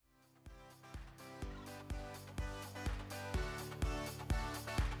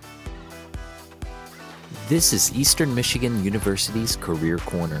This is Eastern Michigan University's Career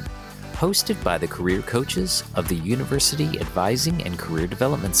Corner, hosted by the career coaches of the University Advising and Career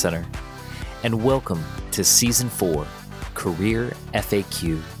Development Center. And welcome to Season 4, Career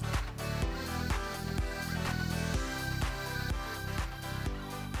FAQ.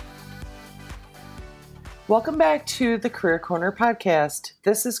 Welcome back to the Career Corner podcast.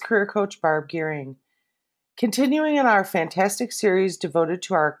 This is Career Coach Barb Gearing. Continuing in our fantastic series devoted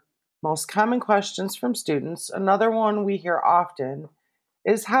to our most common questions from students, another one we hear often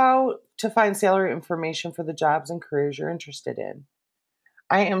is how to find salary information for the jobs and careers you're interested in.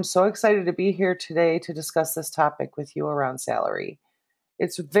 I am so excited to be here today to discuss this topic with you around salary.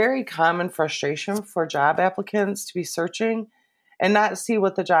 It's a very common frustration for job applicants to be searching and not see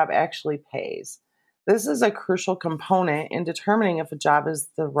what the job actually pays. This is a crucial component in determining if a job is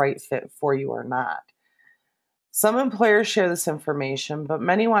the right fit for you or not. Some employers share this information, but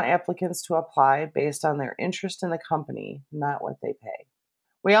many want applicants to apply based on their interest in the company, not what they pay.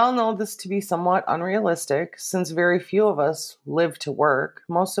 We all know this to be somewhat unrealistic since very few of us live to work.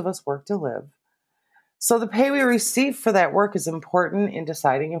 Most of us work to live. So the pay we receive for that work is important in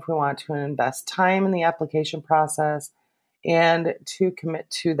deciding if we want to invest time in the application process and to commit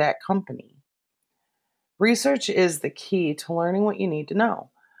to that company. Research is the key to learning what you need to know.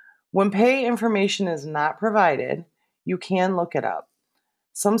 When pay information is not provided, you can look it up.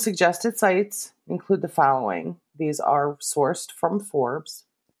 Some suggested sites include the following. These are sourced from Forbes.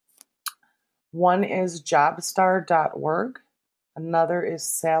 One is jobstar.org. Another is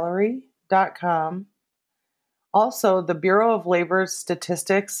salary.com. Also, the Bureau of Labor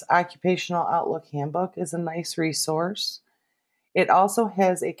Statistics Occupational Outlook Handbook is a nice resource. It also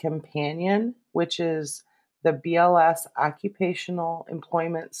has a companion, which is the BLS Occupational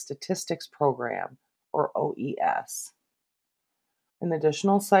Employment Statistics Program, or OES. An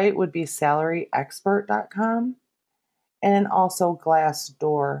additional site would be salaryexpert.com and also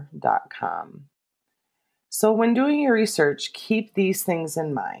glassdoor.com. So when doing your research, keep these things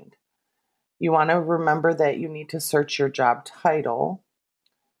in mind. You want to remember that you need to search your job title,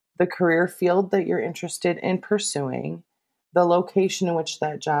 the career field that you're interested in pursuing, the location in which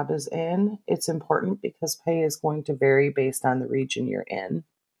that job is in. It's important because pay is going to vary based on the region you're in.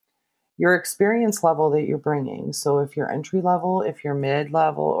 Your experience level that you're bringing. So if you're entry level, if you're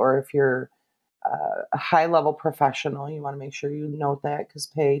mid-level, or if you're a high-level professional, you want to make sure you note that because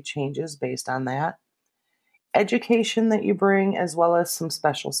pay changes based on that. Education that you bring, as well as some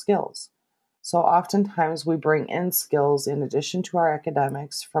special skills. So oftentimes we bring in skills in addition to our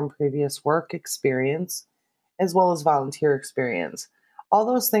academics from previous work experience, as well as volunteer experience. All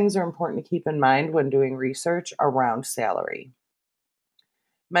those things are important to keep in mind when doing research around salary.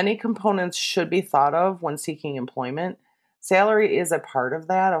 Many components should be thought of when seeking employment. Salary is a part of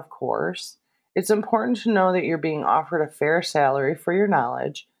that, of course. It's important to know that you're being offered a fair salary for your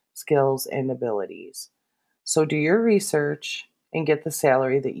knowledge, skills, and abilities. So do your research and get the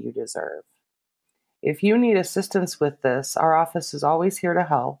salary that you deserve. If you need assistance with this, our office is always here to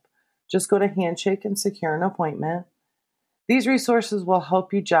help. Just go to Handshake and secure an appointment. These resources will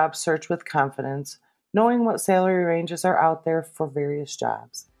help you job search with confidence, knowing what salary ranges are out there for various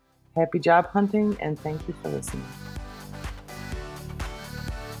jobs. Happy job hunting, and thank you for listening.